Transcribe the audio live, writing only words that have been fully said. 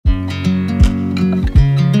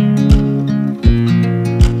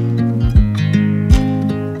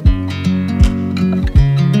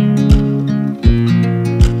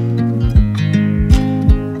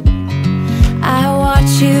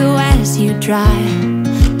dry.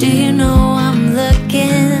 Do you know I'm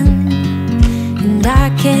looking? And I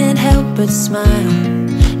can't help but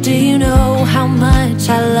smile. Do you know how much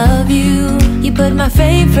I love you? You put my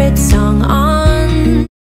favorite song on.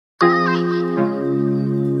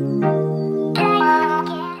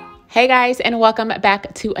 Hey guys, and welcome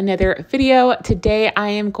back to another video. Today I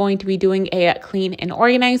am going to be doing a clean and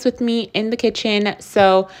organize with me in the kitchen.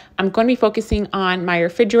 So I'm going to be focusing on my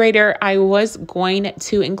refrigerator. I was going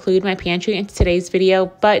to include my pantry in today's video,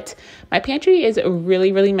 but my pantry is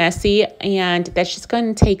really messy, and that's just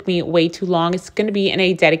going to take me way too long. It's going to be in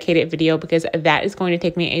a dedicated video because that is going to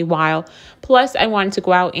take me a while. Plus, I wanted to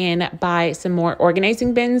go out and buy some more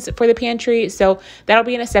organizing bins for the pantry, so that'll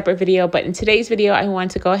be in a separate video. But in today's video, I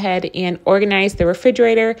want to go ahead and organize the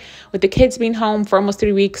refrigerator. With the kids being home for almost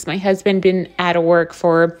 3 weeks, my husband been out of work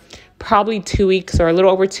for probably 2 weeks or a little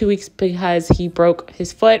over 2 weeks because he broke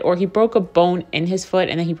his foot, or he broke a bone in his foot,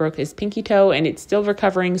 and then he broke his pinky toe, and it's still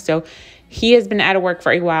recovering. So he has been out of work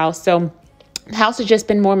for a while. So the house has just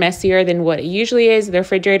been more messier than what it usually is. The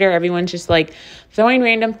refrigerator, everyone's just like throwing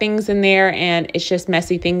random things in there, and it's just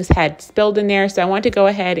messy. Things had spilled in there. So I want to go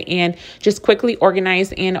ahead and just quickly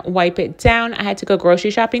organize and wipe it down. I had to go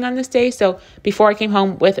grocery shopping on this day. So before I came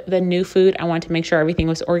home with the new food, I wanted to make sure everything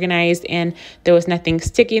was organized and there was nothing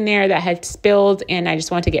sticky in there that had spilled. And I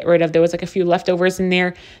just wanted to get rid of, there was like a few leftovers in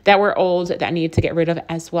there that were old that I needed to get rid of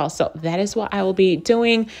as well. So that is what I will be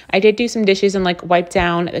doing. I did do some dishes and like wipe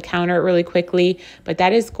down the counter really quickly, but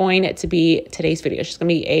that is going to be today's video. It's just going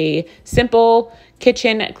to be a simple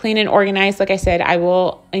kitchen clean and organized. Like I said, I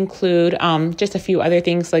will include just a few other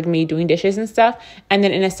things like me doing dishes and stuff. And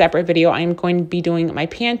then in a separate video, I'm going to be doing my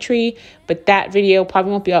pantry, but that video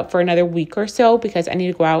probably won't be up for another week or so because I need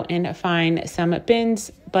to go out and find some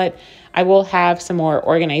bins. But I will have some more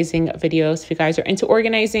organizing videos. If you guys are into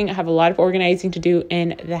organizing, I have a lot of organizing to do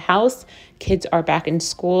in the house. Kids are back in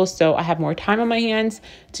school, so I have more time on my hands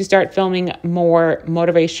to start filming more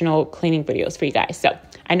motivational cleaning videos for you guys. So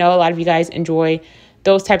I know a lot of you guys enjoy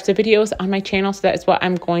those types of videos on my channel, so that's what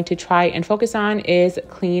I'm going to try and focus on, is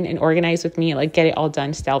clean and organize with me, like get it all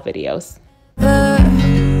done style videos.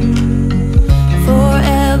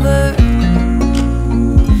 Forever,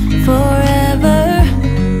 forever,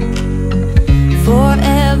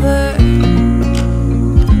 forever.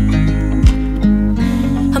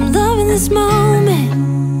 I'm loving this moment.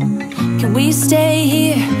 Can we stay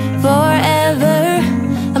here forever?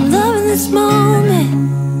 I'm loving this moment.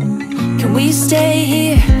 Can we stay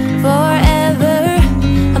here forever?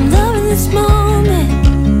 I'm loving this moment.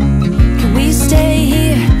 Can we stay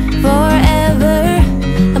here forever?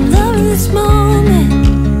 I'm loving this moment.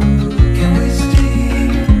 Can we stay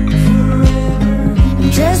here forever?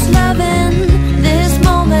 I'm just loving this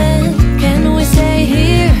moment. Can we stay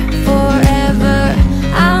here forever?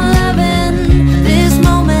 I'm loving this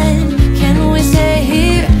moment. Can we stay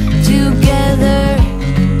here together?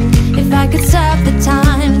 If I could stop the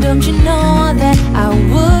time, don't you know that I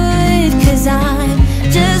would? 'Cause I'm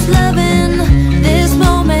just loving this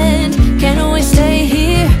moment. Can we stay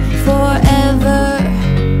here forever?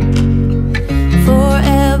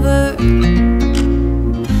 Forever,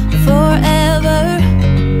 forever,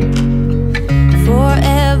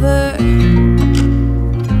 forever.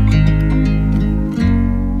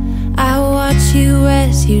 I watch you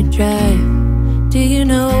as you drive. Do you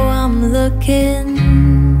know I'm looking?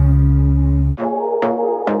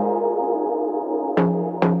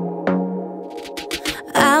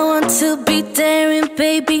 To be there and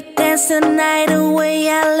baby dance the night away.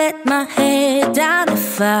 I let my head down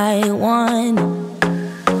if I won.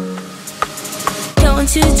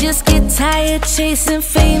 Don't you just get tired chasing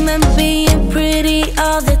fame and being pretty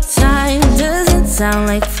all the time? Doesn't sound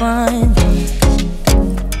like fun.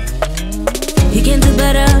 You can do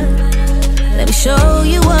better. Let me show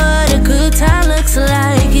you what a good time looks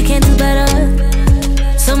like. You can do better,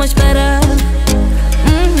 so much better.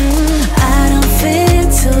 I don't fit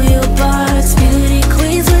into your box, beauty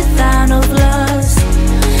queens without no flaws.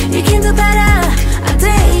 You can do better, I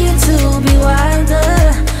dare you to be wilder.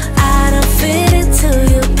 I don't fit into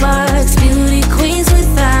your box, beauty queens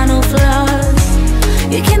without no flaws.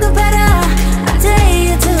 You can do better, I dare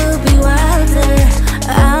you to be wilder.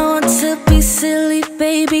 I want to be silly,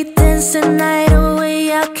 baby, dance the night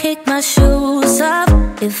away. I'll kick my shoes off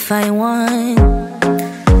if I want.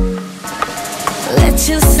 Let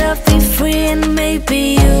yourself be free and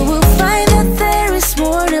maybe you will find that there is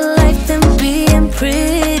more to life than being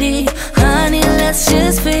pretty. Honey, let's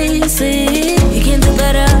just face it. You can do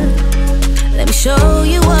better. Let me show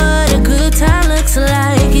you what a good time looks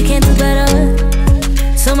like. You can do better,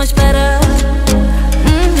 so much better.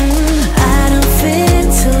 I don't fit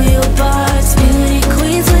into your bar.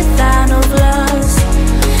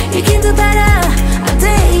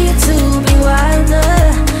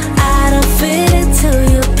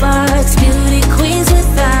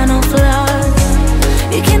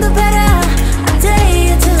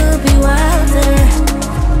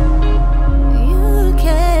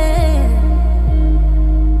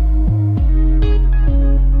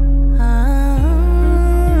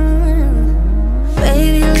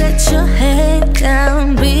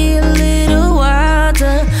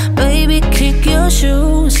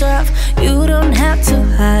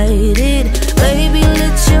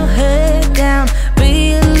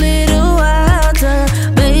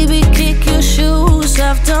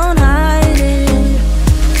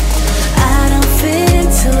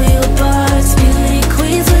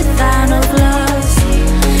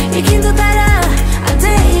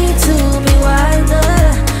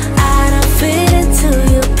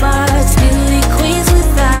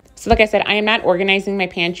 So like I said, I am not organizing my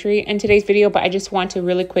pantry in today's video, but I just want to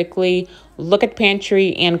really quickly look at the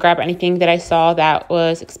pantry and grab anything that I saw that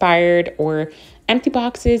was expired or empty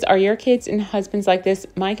boxes. Are your kids and husbands like this?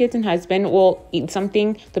 My kids and husband will eat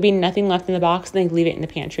something, there'll be nothing left in the box, and they leave it in the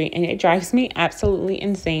pantry, and it drives me absolutely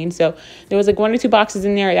insane. So there was like 1 or 2 boxes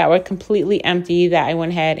in there that were completely empty that I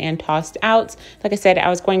went ahead and tossed out. Like I said, I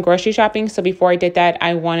was going grocery shopping, so before I did that,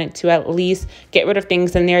 I wanted to at least get rid of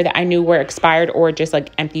things in there that I knew were expired or just like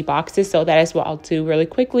empty boxes. So that is what I'll do really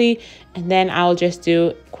quickly, and then I'll just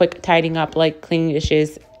do quick tidying up, like cleaning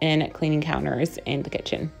dishes and cleaning counters in the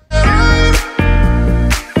kitchen.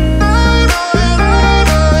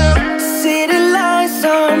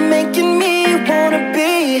 Making me wanna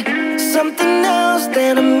be something else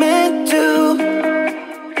than I'm meant to.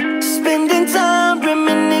 Spending time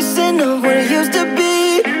reminiscing of what it used to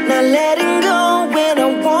be, not letting go when I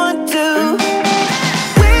want to.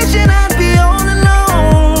 Wishing I'd be all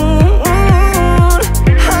alone.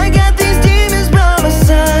 I got these demons by my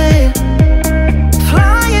side,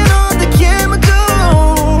 flying on the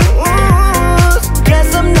chemicals.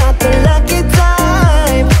 Guess I'm not the lucky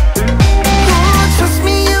type. Trust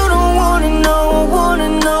me, you don't wanna know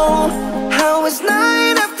how it's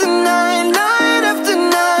night after night, night after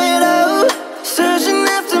night, oh, searching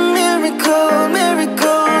after miracles,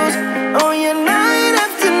 oh yeah, night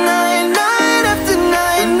after night, night after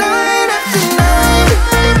night, night after night.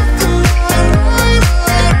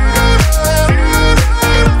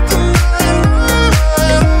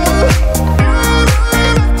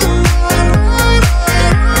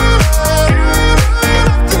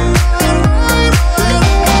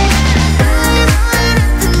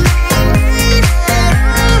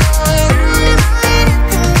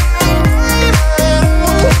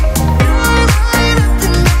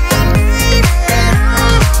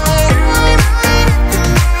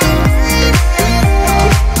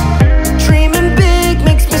 Dreaming big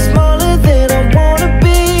makes me smaller than I wanna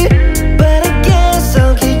be, but I guess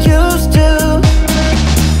I'll get used to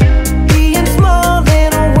being small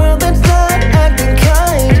in a world that's not acting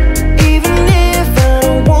kind, even if I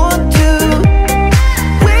don't want to.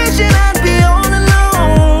 Wishing I'd be all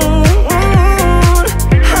alone.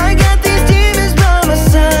 I got these demons by my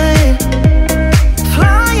side,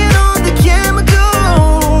 flying on the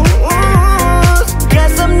chemicals.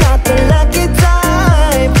 Guess I'm not the lucky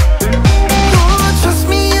type. Trust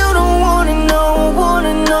me, you don't wanna know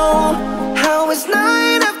how it's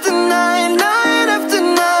night after night, night after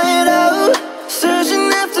night, oh,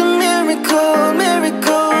 searching after miracles,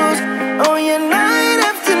 oh yeah, night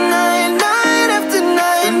after night, night after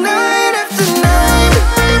night, night after night.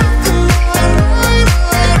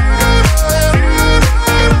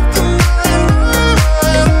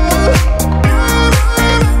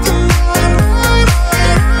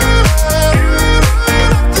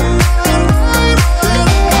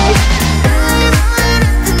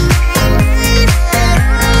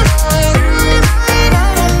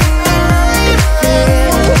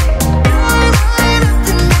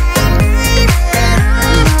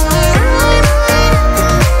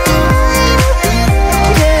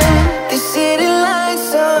 These city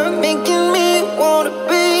lights are making me wanna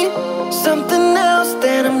be something else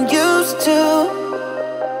than I'm used to.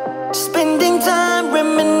 Spending time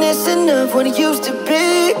reminiscing of what it used to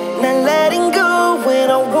be, not letting go when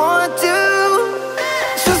I want to.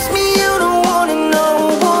 Trust me, you don't wanna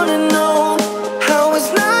know how it's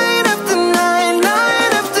night after night,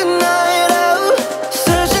 night after night, oh,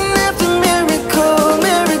 searching after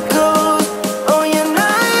miracles, oh yeah,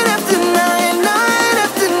 night after night, night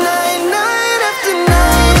after night, night after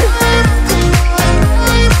night.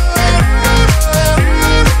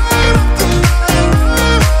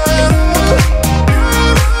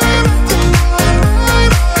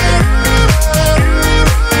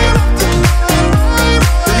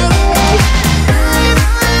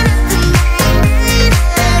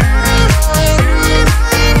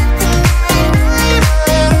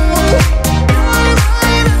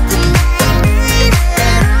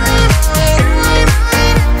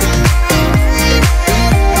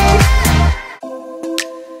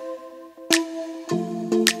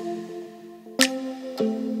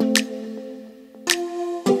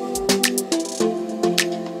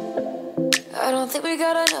 I don't think we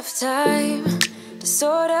got enough time to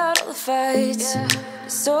sort out all the fights, to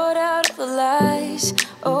sort out all the lies.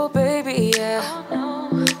 Oh baby, yeah.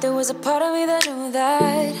 There was a part of me that knew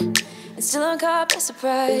that, and still I'm caught by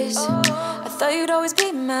surprise. I thought you'd always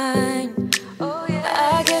be mine.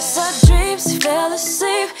 I guess our dreams fell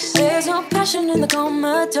asleep. There's no passion in the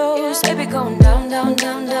comatose. Baby going down, down,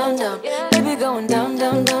 down, down, down. Baby going down,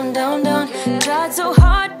 down, down, down, down. Tried so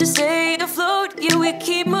hard to stay afloat. Yeah, we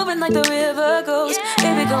keep moving like the river goes.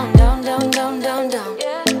 Baby, going down, down, down, down, down.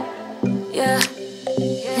 Yeah.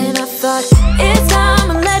 And I thought, it's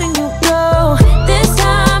time I'm letting you go. This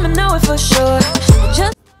time I know it for sure.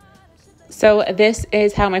 So this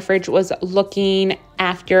is how my fridge was looking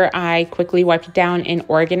after I quickly wiped it down and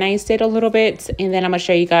organized it a little bit. And then I'm going to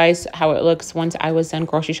show you guys how it looks once I was done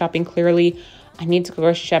grocery shopping. Clearly, I need to go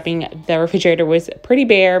grocery shopping. The refrigerator was pretty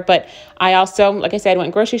bare, but I also, like I said,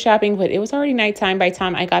 went grocery shopping, but it was already nighttime by the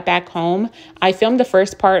time I got back home. I filmed the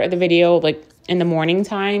first part of the video like in the morning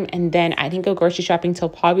time, and then I didn't go grocery shopping till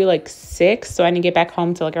probably like 6, so I didn't get back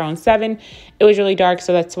home till like around 7. It was really dark,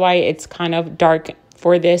 so that's why it's kind of dark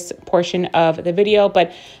for this portion of the video.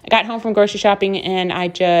 But I got home from grocery shopping and I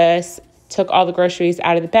just took all the groceries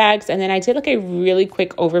out of the bags, and then I did like a really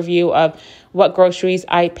quick overview of what groceries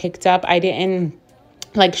I picked up. I didn't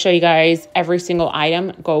like show you guys every single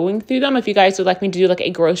item going through them. If you guys would like me to do like a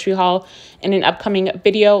grocery haul in an upcoming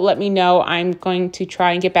video, let me know. I'm going to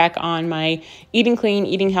try and get back on my eating clean,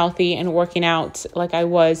 eating healthy, and working out like I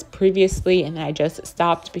was previously, and I just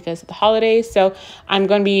stopped because of the holidays. So I'm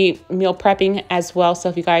going to be meal prepping as well. So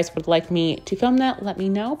if you guys would like me to film that, let me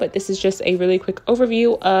know. But this is just a really quick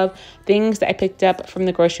overview of things that I picked up from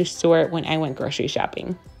the grocery store when I went grocery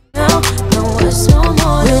shopping. No, it's no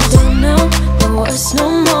more, we're done now. No, it's no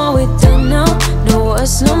more, we're done now. No,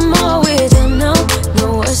 it's no more, we're done now.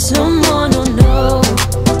 No, it's no more, no, no.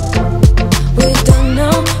 We're done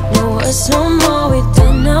now. No, it's no more, we're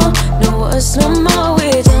done now. No, it's no more,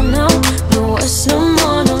 we're done now. No, it's no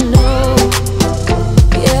more, no, no.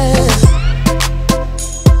 Yeah.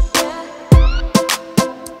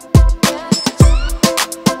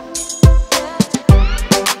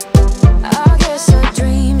 I guess our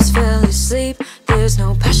dreams fell asleep. There's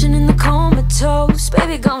no passion in the comatose.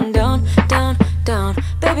 Baby going down, down, down.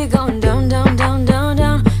 Baby going down, down, down, down,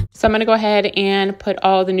 down. So I'm going to go ahead and put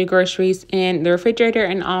all the new groceries in the refrigerator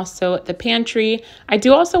and also the pantry. I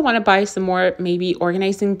do also want to buy some more maybe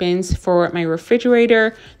organizing bins for my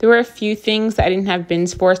refrigerator. There were a few things that I didn't have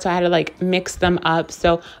bins for, so I had to like mix them up.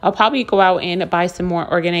 So I'll probably go out and buy some more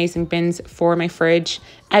organizing bins for my fridge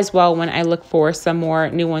as well when I look for some more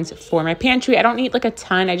new ones for my pantry. I don't need like a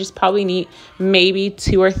ton. I just probably need maybe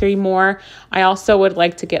 2 or 3 more. I also would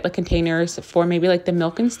like to get like containers for maybe like the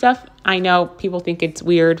milk and stuff. I know people think it's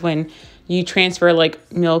weird when you transfer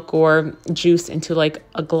like milk or juice into like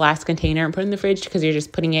a glass container and put it in the fridge because you're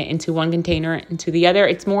just putting it into one container into the other.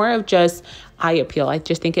 It's more of just eye appeal. I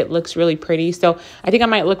just think it looks really pretty. So I think I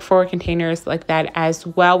might look for containers like that as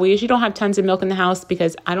well. We usually don't have tons of milk in the house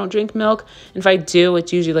because I don't drink milk. And if I do,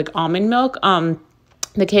 it's usually like almond milk.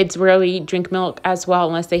 The kids rarely drink milk as well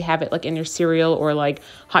unless they have it like in their cereal or like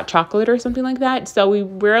hot chocolate or something like that. So we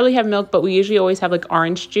rarely have milk, but we usually always have like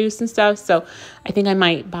orange juice and stuff. So I think I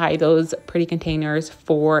might buy those pretty containers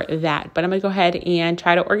for that. But I'm going to go ahead and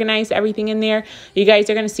try to organize everything in there. You guys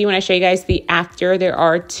are going to see when I show you guys the after. There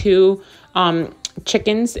are 2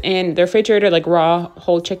 chickens in the refrigerator, like raw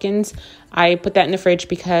whole chickens. I put that in the fridge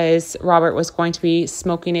because Robert was going to be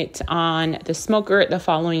smoking it on the smoker the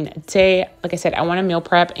following day. Like I said, I want to meal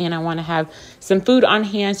prep and I want to have some food on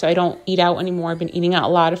hand so I don't eat out anymore. I've been eating out a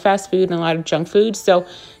lot of fast food and a lot of junk food. So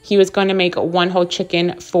he was going to make 1 whole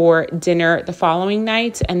chicken for dinner the following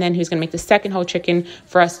night. And then he was going to make the 2nd whole chicken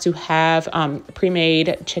for us to have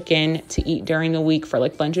pre-made chicken to eat during the week for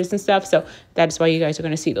like lunches and stuff. So that's why you guys are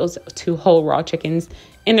going to see those 2 whole raw chickens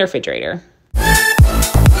in the refrigerator.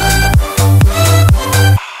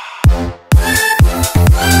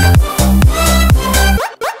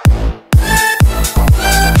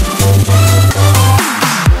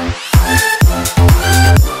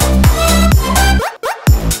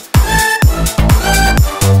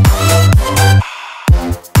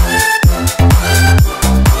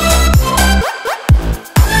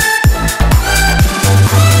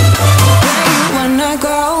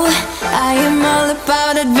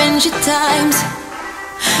 Times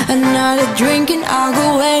another drink and I'll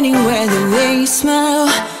go anywhere. The way you smell,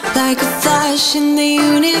 like a flash in the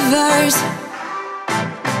universe.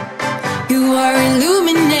 You are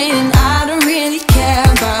illuminating. I don't really care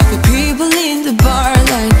about the people in the bar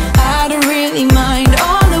line. I don't really mind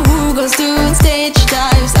all the who goes doing stage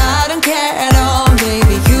dives. I don't care at all,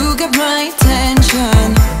 baby. You got my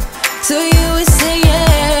attention, so you would say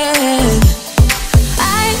yes.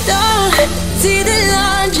 I don't see the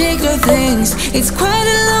logic of things. It's quite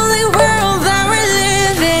a lonely world that we're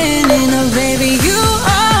living in. Oh baby, you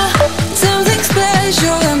are something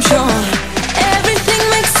special, I'm sure. Everything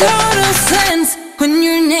makes total sense when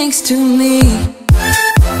you're next to me.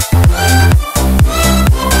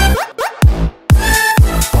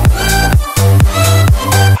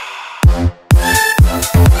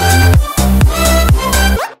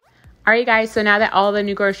 All right, guys, so now that all the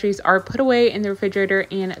new groceries are put away in the refrigerator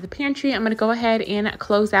and the pantry, I'm going to go ahead and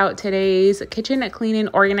close out today's kitchen clean and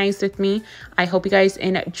organized with me. I hope you guys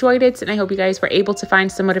enjoyed it, and I hope you guys were able to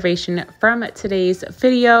find some motivation from today's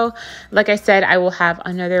video. Like I said, I will have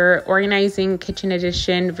another organizing kitchen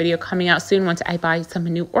edition video coming out soon once I buy some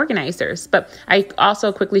new organizers. But I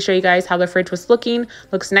also quickly show you guys how the fridge was looking.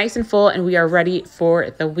 Looks nice and full, and we are ready for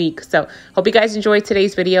the week. So hope you guys enjoyed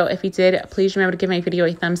today's video. If you did, please remember to give my video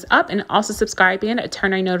a thumbs up, and also subscribe and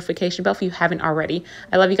turn on your notification bell if you haven't already.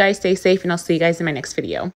 I love you guys. Stay safe, and I'll see you guys in my next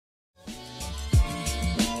video.